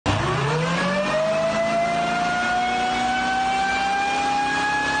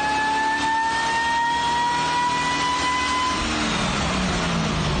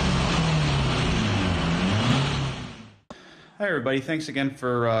everybody, thanks again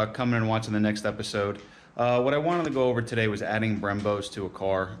for coming and watching the next episode. What I wanted to go over today was adding Brembos to a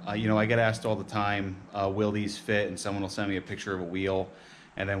car. You know, I get asked all the time, will these fit? And someone will send me a picture of a wheel.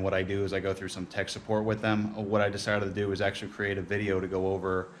 And then what I do is I go through some tech support with them. What I decided to do is actually create a video to go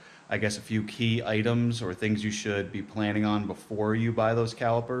over, I guess, a few key items or things you should be planning on before you buy those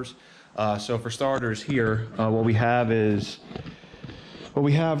calipers. So for starters here, what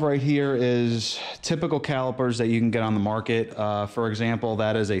we have right here is typical calipers that you can get on the market. For example,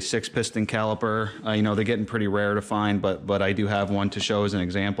 that is a 6-piston caliper. You know, they're getting pretty rare to find, but I do have one to show as an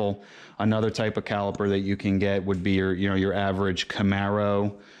example. Another type of caliper that you can get would be your average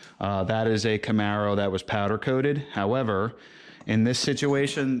Camaro. That is a Camaro that was powder coated. However, in this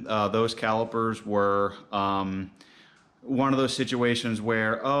situation, those calipers were one of those situations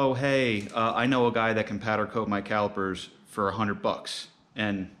where, oh, hey, I know a guy that can powder coat my calipers for $100.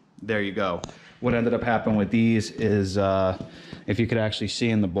 And there you go. What ended up happening with these is, if you could actually see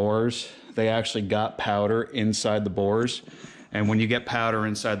in the bores, they actually got powder inside the bores. And when you get powder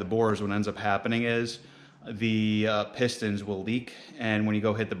inside the bores, what ends up happening is the pistons will leak. And when you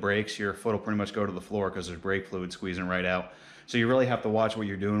go hit the brakes, your foot will pretty much go to the floor because there's brake fluid squeezing right out. So you really have to watch what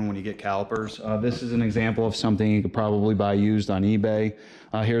you're doing when you get calipers. This is an example of something you could probably buy used on eBay.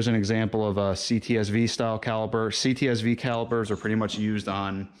 Here's an example of a CTSV style caliper. CTSV calipers are pretty much used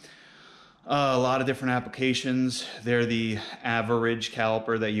on a lot of different applications. They're the average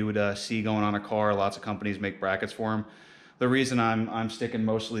caliper that you would see going on a car. Lots of companies make brackets for them. The reason I'm sticking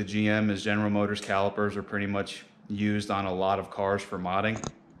mostly to GM is General Motors calipers are pretty much used on a lot of cars for modding.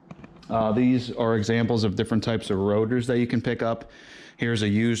 These are examples of different types of rotors that you can pick up. Here's a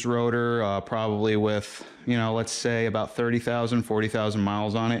used rotor, probably with, you know, let's say about 30,000, 40,000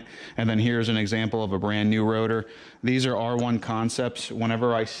 miles on it. And then here's an example of a brand new rotor. These are R1 concepts.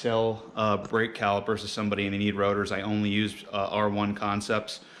 Whenever I sell brake calipers to somebody and they need rotors, I only use R1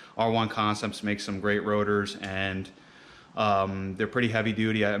 concepts. R1 concepts make some great rotors, and they're pretty heavy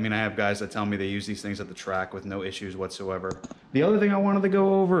duty. I mean, I have guys that tell me they use these things at the track with no issues whatsoever. The other thing I wanted to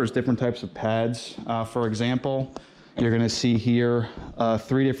go over is different types of pads. For example, you're going to see here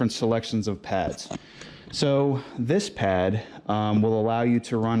 3 different selections of pads. So this pad will allow you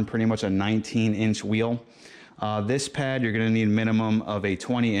to run pretty much a 19-inch wheel. This pad, you're going to need a minimum of a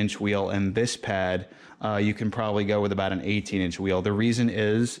 20-inch wheel, and this pad, you can probably go with about an 18-inch wheel. The reason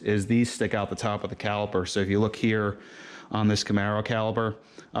is these stick out the top of the caliper. So if you look here on this Camaro caliper,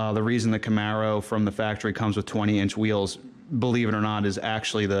 the reason the Camaro from the factory comes with 20-inch wheels, believe it or not, is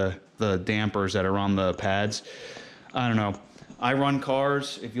actually the dampers that are on the pads. I don't know. I run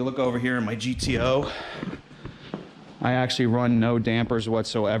cars. If you look over here in my GTO, I actually run no dampers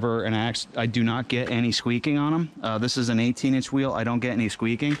whatsoever, and I do not get any squeaking on them. This is an 18-inch wheel. I don't get any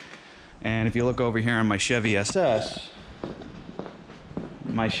squeaking. And if you look over here on my Chevy SS,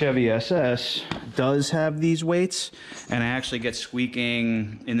 does have these weights, and I actually get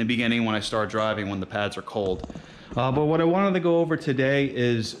squeaking in the beginning when I start driving when the pads are cold. But what I wanted to go over today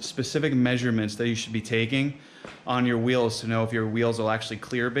is specific measurements that you should be taking on your wheels to know if your wheels will actually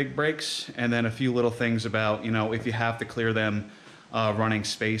clear big brakes, and then a few little things about, you know, if you have to clear them running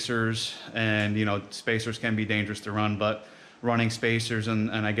spacers. And, you know, spacers can be dangerous to run, but running spacers and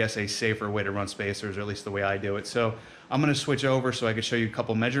I guess a safer way to run spacers, or at least the way I do it. So I'm going to switch over so I can show you a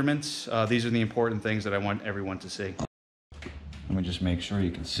couple measurements. These are the important things that I want everyone to see. Let me just make sure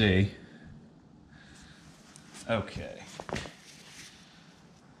you can see. Okay.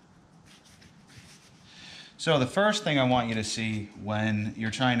 So the first thing I want you to see when you're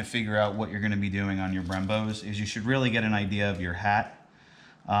trying to figure out what you're going to be doing on your Brembos is you should really get an idea of your hat.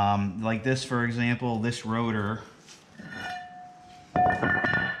 Like this, for example, this rotor,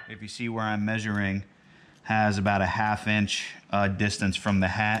 if you see where I'm measuring, has about a 1/2 inch distance from the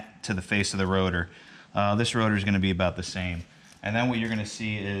hat to the face of the rotor. This rotor is going to be about the same. And then what you're going to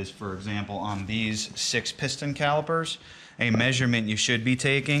see is, for example, on these 6-piston calipers, a measurement you should be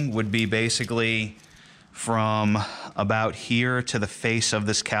taking would be basically from about here to the face of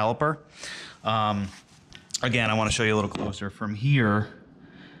this caliper. Again, I want to show you a little closer. From here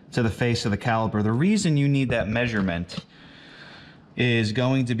to the face of the caliper, the reason you need that measurement is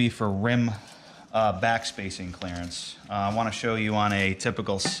going to be for rim backspacing clearance. I want to show you on a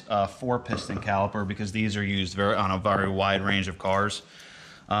typical 4-piston caliper, because these are used on a very wide range of cars.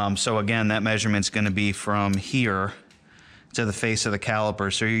 So again, that measurement's going to be from here to the face of the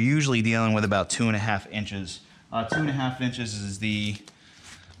caliper. So you're usually dealing with about 2.5 inches. 2.5 inches is the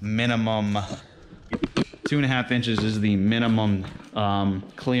minimum. 2.5 inches is the minimum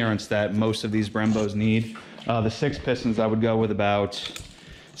clearance that most of these Brembos need. The 6 pistons, I would go with about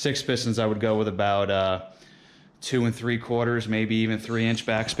 6 pistons. I would go with about 2 3/4, maybe even 3-inch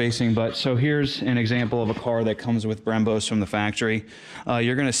backspacing. But so here's an example of a car that comes with Brembos from the factory.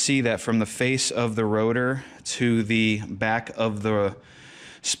 You're going to see that from the face of the rotor to the back of the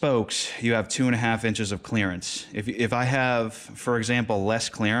spokes, you have 2.5 inches of clearance. If I have, for example, less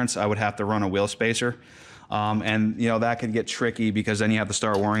clearance, I would have to run a wheel spacer. And you know, that could get tricky because then you have to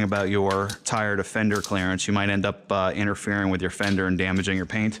start worrying about your tire to fender clearance. You might end up interfering with your fender and damaging your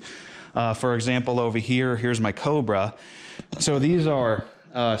paint. For example, over here, here's my Cobra. So these are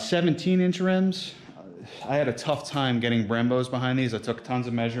 17-inch rims. I had a tough time getting Brembos behind these. I took tons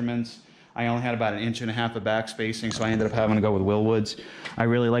of measurements. I only had about 1.5 inches of back spacing, so I ended up having to go with Willwoods. I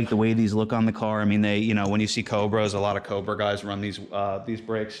really like the way these look on the car. I mean, they, you know, when you see Cobras, a lot of Cobra guys run these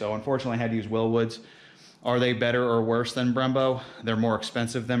brakes. So unfortunately, I had to use Willwoods. Are they better or worse than Brembo? They're more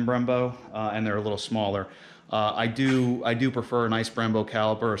expensive than Brembo, and they're a little smaller. I do prefer a nice Brembo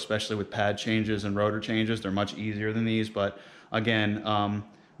caliper, especially with pad changes and rotor changes. They're much easier than these, but again,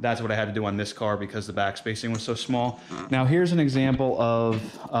 that's what I had to do on this car because the back spacing was so small. Now here's an example of,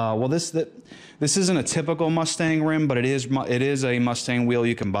 well, this isn't a typical Mustang rim, but it is a Mustang wheel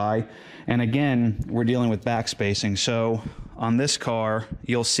you can buy. And again, we're dealing with back spacing. So on this car,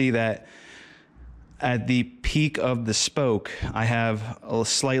 you'll see that at the peak of the spoke, I have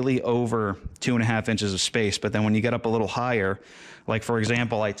slightly over 2.5 inches of space, but then when you get up a little higher, like for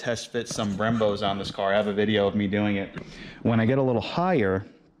example, I test fit some Brembos on this car. I have a video of me doing it. When I get a little higher,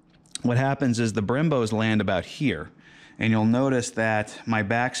 what happens is the Brembos land about here, and you'll notice that my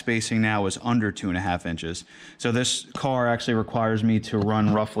back spacing now is under 2.5 inches. So this car actually requires me to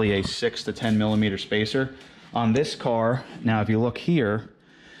run roughly a 6 to 10 millimeter spacer. On this car, now if you look here,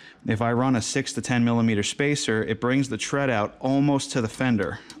 if I run a 6 to 10 millimeter spacer, it brings the tread out almost to the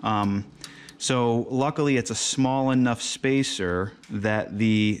fender. So luckily it's a small enough spacer that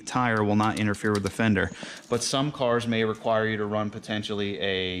the tire will not interfere with the fender. But some cars may require you to run potentially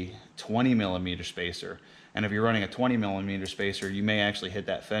a 20 millimeter spacer. And if you're running a 20 millimeter spacer, you may actually hit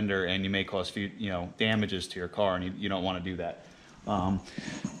that fender and you may cause few, damages to your car, and you don't want to do that.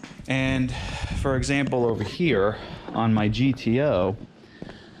 And for example, over here on my GTO,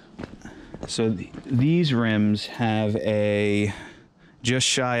 so these rims have just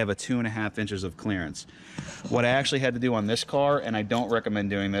shy of 2.5 inches of clearance. What I actually had to do on this car, and I don't recommend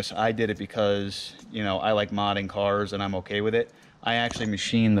doing this, I did it because, I like modding cars and I'm okay with it. I actually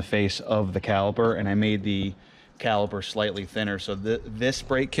machined the face of the caliper and I made the caliper slightly thinner. So this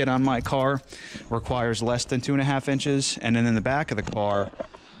brake kit on my car requires less than 2.5 inches. And then in the back of the car,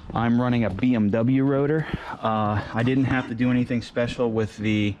 I'm running a BMW rotor. I didn't have to do anything special with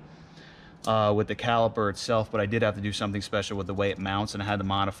the caliper itself, but I did have to do something special with the way it mounts, and I had to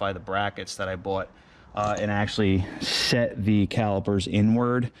modify the brackets that I bought and actually set the calipers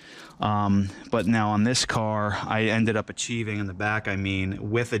inward. But now on this car, I ended up achieving in the back,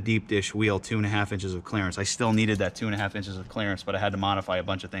 with a deep dish wheel, 2.5 inches of clearance. I still needed that 2.5 inches of clearance, but I had to modify a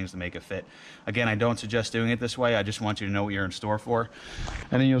bunch of things to make it fit. Again, I don't suggest doing it this way. I just want you to know what you're in store for.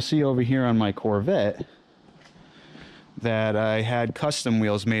 And then you'll see over here on my Corvette that I had custom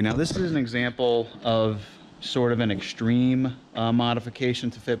wheels made. Now this is an example of sort of an extreme modification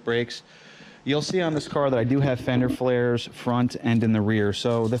to fit brakes. You'll see on this car that I do have fender flares front and in the rear.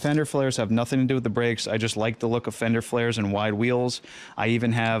 So the fender flares have nothing to do with the brakes. I just like the look of fender flares and wide wheels. I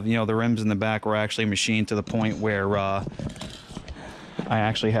even have, the rims in the back were actually machined to the point where I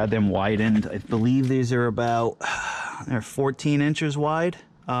actually had them widened. I believe these are about 14 inches wide,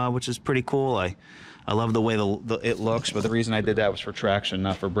 which is pretty cool. I love the way it looks, but the reason I did that was for traction,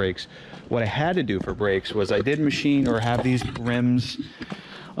 not for brakes. What I had to do for brakes was I did machine or have these rims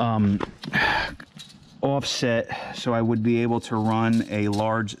offset so I would be able to run a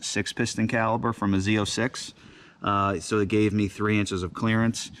large 6-piston caliper from a Z06. So it gave me 3 inches of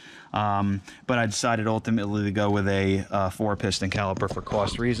clearance. But I decided ultimately to go with a 4-piston caliper for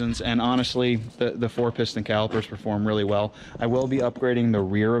cost reasons. And honestly, the 4-piston calipers perform really well. I will be upgrading the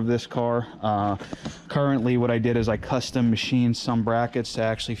rear of this car. Currently, what I did is I custom machined some brackets to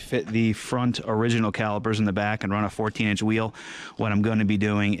actually fit the front original calipers in the back and run a 14-inch wheel. What I'm going to be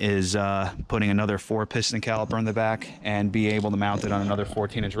doing is putting another 4-piston caliper in the back and be able to mount it on another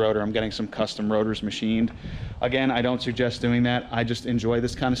 14-inch rotor. I'm getting some custom rotors machined. Again, I don't suggest doing that. I just enjoy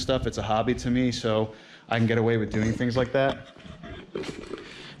this kind of stuff. It's a hobby to me, so I can get away with doing things like that.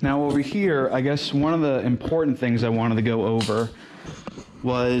 Now over here, I guess one of the important things I wanted to go over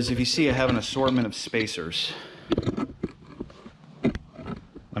was, if you see, I have an assortment of spacers.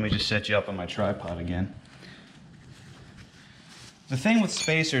 Let me just set you up on my tripod again. The thing with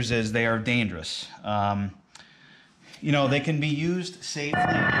spacers is they are dangerous. They can be used safely.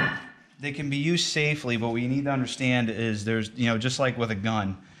 they can be used safely, but what you need to understand is there's, just like with a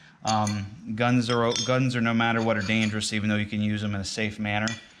gun, guns are no matter what are dangerous, even though you can use them in a safe manner.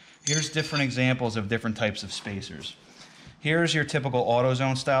 Here's different examples of different types of spacers. Here's your typical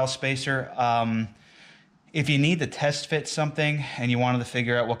AutoZone style spacer. If you need to test fit something and you wanted to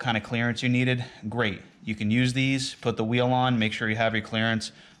figure out what kind of clearance you needed, great. You can use these, put the wheel on, make sure you have your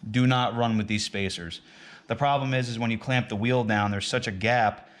clearance. Do not run with these spacers. The problem is when you clamp the wheel down, there's such a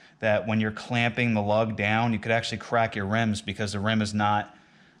gap that when you're clamping the lug down, you could actually crack your rims because the rim is not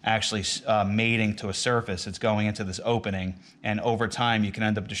actually mating to a surface. It's going into this opening, and over time you can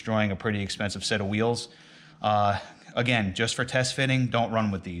end up destroying a pretty expensive set of wheels. Again, just for test fitting, don't run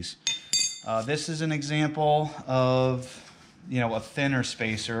with these. This is an example of, a thinner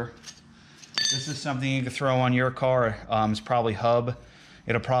spacer. This is something you can throw on your car. It's probably hub.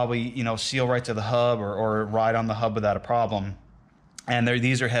 It'll probably, seal right to the hub or ride on the hub without a problem. And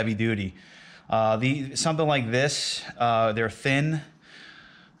these are heavy duty. Something like this, they're thin.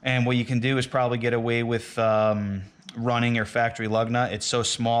 And what you can do is probably get away with running your factory lug nut. It's so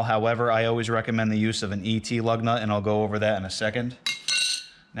small. However, I always recommend the use of an ET lug nut, and I'll go over that in a second.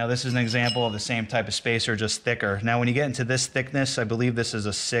 Now this is an example of the same type of spacer, just thicker. Now when you get into this thickness, I believe this is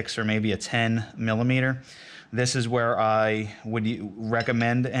a 6 or maybe a 10 millimeter. This is where I would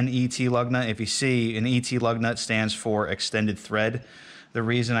recommend an ET lug nut. If you see, an ET lug nut stands for extended thread. The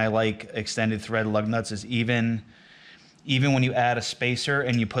reason I like extended thread lug nuts is even when you add a spacer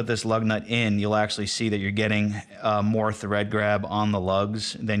and you put this lug nut in, you'll actually see that you're getting more thread grab on the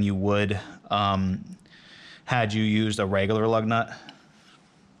lugs than you would had you used a regular lug nut.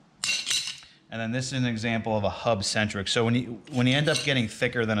 And then this is an example of a hub centric. So when you end up getting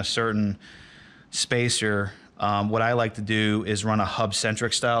thicker than a certain spacer, what I like to do is run a hub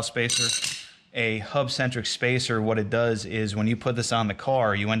centric style spacer. A hub centric spacer, what it does is when you put this on the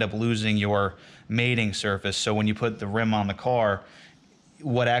car, you end up losing your mating surface. So when you put the rim on the car,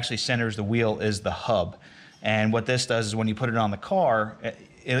 what actually centers the wheel is the hub. And what this does is when you put it on the car,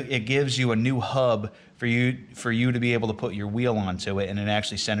 it gives you a new hub for you to be able to put your wheel onto it, and it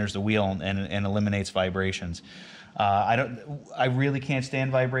actually centers the wheel and eliminates vibrations. I really can't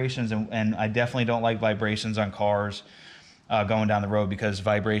stand vibrations, and I definitely don't like vibrations on cars going down the road, because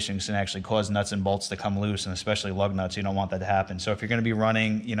vibrations can actually cause nuts and bolts to come loose, and especially lug nuts. You don't want that to happen. So if you're going to be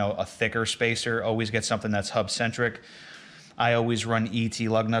running, a thicker spacer, always get something that's hub centric. I always run ET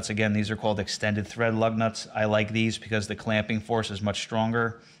lug nuts. Again, these are called extended thread lug nuts. I like these because the clamping force is much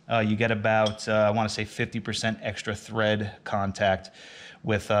stronger. You get about, I want to say 50% extra thread contact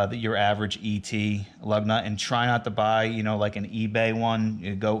with your average ET lug nut. And try not to buy, like an eBay one.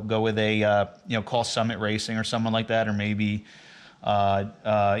 You go with a, call Summit Racing or someone like that, or maybe,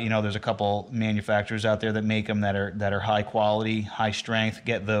 there's a couple manufacturers out there that make them that are high quality, high strength.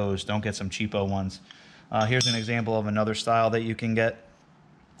 Get those. Don't get some cheapo ones. Here's an example of another style that you can get.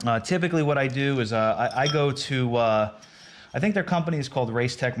 Typically what I do is I go to, I think their company is called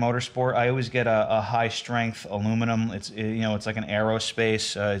Race Tech Motorsport. I always get a high strength aluminum. It's like an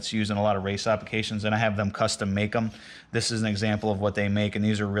aerospace. It's used in a lot of race applications, and I have them custom make them. This is an example of what they make, and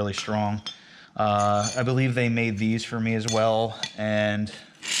these are really strong. I believe they made these for me as well, and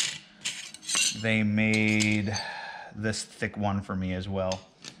they made this thick one for me as well.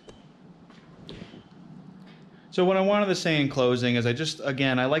 So what I wanted to say in closing is I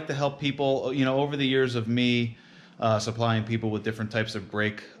like to help people, over the years of me supplying people with different types of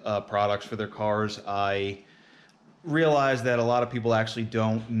brake products for their cars, I realized that a lot of people actually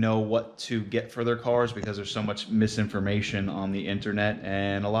don't know what to get for their cars because there's so much misinformation on the internet,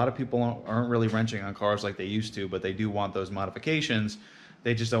 and a lot of people aren't really wrenching on cars like they used to, but they do want those modifications.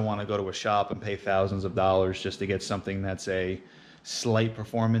 They just don't want to go to a shop and pay thousands of dollars just to get something that's a slight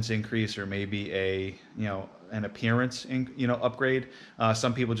performance increase, or maybe an appearance upgrade.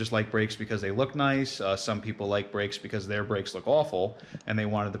 Some people just like brakes because they look nice. Some people like brakes because their brakes look awful and they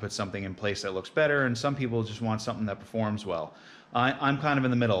wanted to put something in place that looks better, and some people just want something that performs well. I'm kind of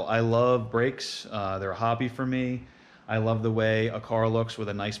in the middle. I love brakes. They're a hobby for me. I love the way a car looks with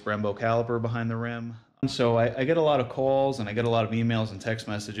a nice Brembo caliper behind the rim. So I get a lot of calls and I get a lot of emails and text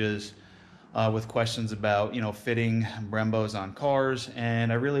messages with questions about fitting Brembos on cars,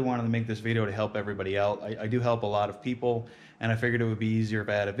 and I really wanted to make this video to help everybody out. I do help a lot of people, and I figured it would be easier if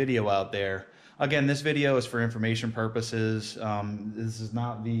I had a video out there. Again, this video is for information purposes. This is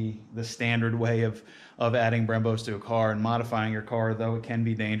not the standard way of adding Brembos to a car, and modifying your car, though it can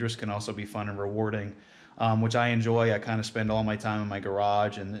be dangerous, can also be fun and rewarding, which I enjoy. I kind of spend all my time in my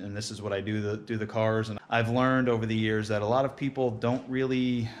garage, and this is what I do the cars. And I've learned over the years that a lot of people don't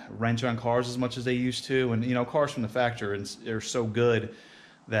really wrench on cars as much as they used to, and cars from the factory are so good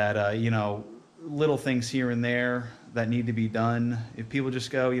that you know, little things here and there that need to be done. If people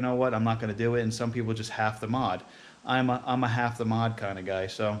just go, you know what, I'm not going to do it, and some people just half the mod. I'm a half the mod kind of guy.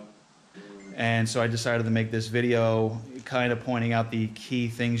 So I decided to make this video kind of pointing out the key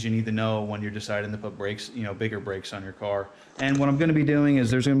things you need to know when you're deciding to put brakes, you know, bigger brakes on your car. And what I'm going to be doing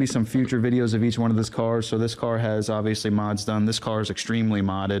is there's going to be some future videos of each one of these cars. So this car has obviously mods done. This car is extremely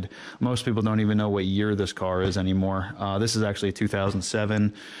modded. Most people don't even know what year this car is anymore. This is actually a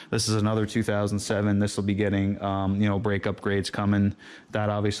 2007. This is another 2007. This will be getting, you know, brake upgrades coming. That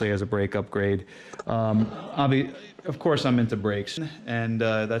obviously has a brake upgrade. Of course, I'm into brakes, and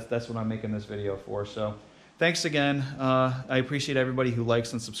that's what I'm making this video for. So thanks again. I appreciate everybody who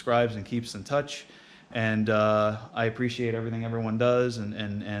likes and subscribes and keeps in touch. And I appreciate everything everyone does,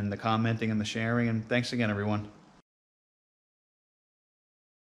 and the commenting and the sharing. And thanks again, everyone.